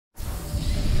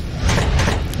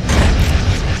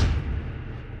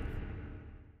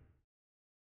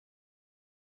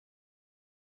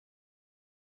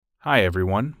Hi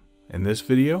everyone, in this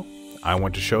video I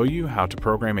want to show you how to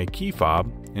program a key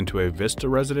fob into a VISTA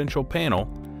residential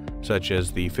panel such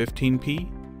as the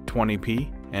 15P,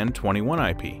 20P, and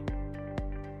 21IP.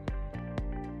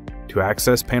 To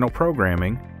access panel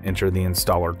programming, enter the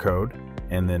installer code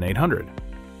and then 800.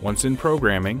 Once in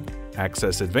programming,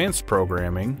 access advanced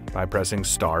programming by pressing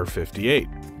star 58.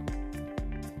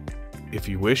 If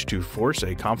you wish to force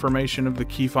a confirmation of the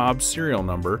key fob's serial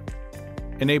number,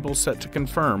 enable set to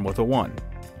confirm with a 1.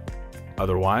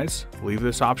 Otherwise, leave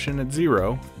this option at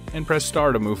 0 and press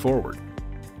star to move forward.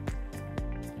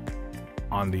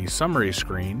 On the summary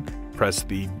screen, press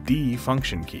the D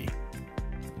function key.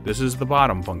 This is the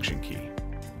bottom function key.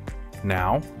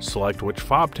 Now, select which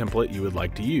fob template you would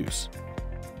like to use.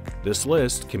 This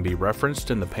list can be referenced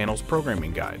in the panel's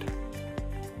programming guide.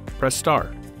 Press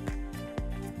star.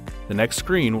 The next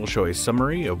screen will show a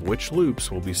summary of which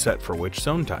loops will be set for which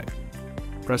zone type.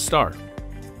 Press star.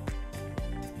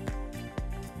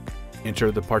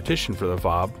 Enter the partition for the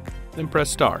fob, then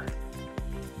press star.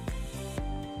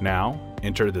 Now,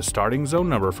 enter the starting zone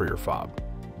number for your fob.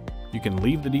 You can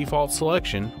leave the default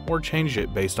selection or change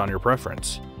it based on your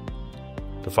preference.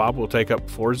 The fob will take up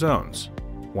 4 zones,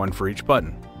 1 for each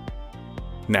button.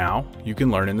 Now, you can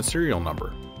learn in the serial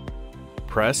number.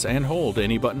 Press and hold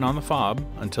any button on the fob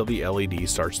until the LED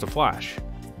starts to flash.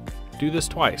 Do this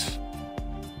twice.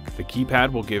 The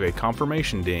keypad will give a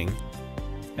confirmation ding,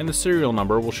 and the serial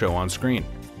number will show on screen.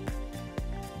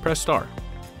 Press star.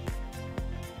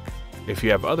 If you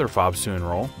have other fobs to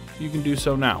enroll, you can do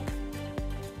so now.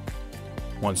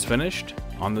 Once finished,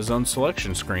 on the zone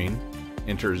selection screen,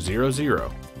 enter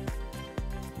 00.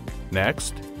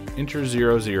 Next, enter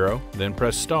 00, then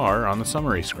press star on the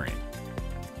summary screen.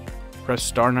 Press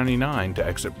star 99 to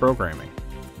exit programming.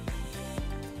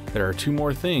 There are 2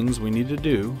 more things we need to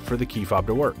do for the key fob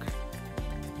to work.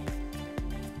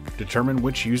 Determine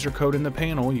which user code in the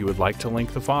panel you would like to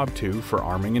link the fob to for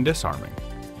arming and disarming.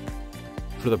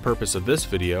 For the purpose of this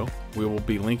video, we will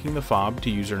be linking the fob to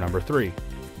user number 3.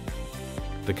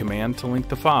 The command to link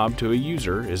the fob to a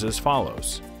user is as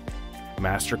follows: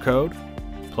 master code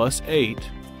 +8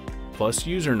 plus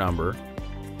user number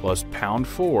plus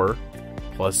 #4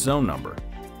 plus zone number.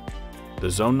 The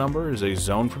zone number is a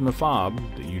zone from the fob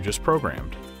that you just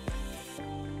programmed.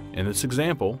 In this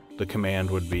example, the command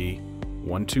would be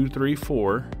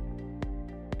 1234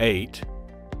 8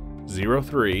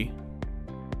 03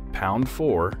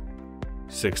 #4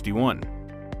 61.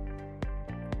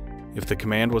 If the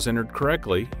command was entered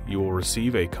correctly, you will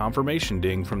receive a confirmation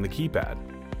ding from the keypad.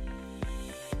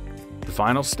 The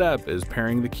final step is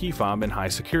pairing the key fob in high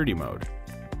security mode.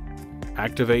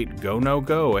 Activate Go No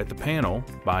Go at the panel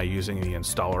by using the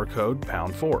installer code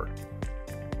 #4.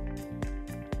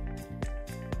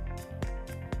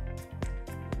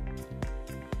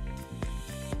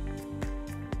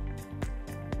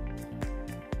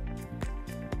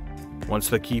 Once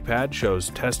the keypad shows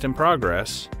Test in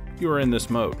Progress, you are in this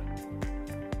mode.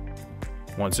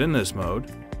 Once in this mode,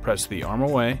 press the Arm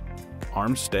Away,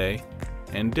 Arm Stay,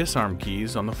 and Disarm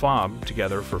keys on the fob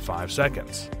together for 5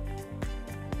 seconds.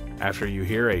 After you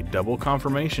hear a double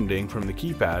confirmation ding from the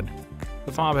keypad,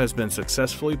 the fob has been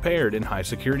successfully paired in high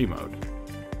security mode.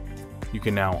 You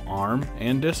can now arm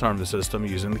and disarm the system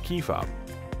using the key fob.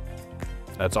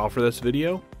 That's all for this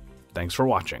video. Thanks for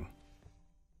watching.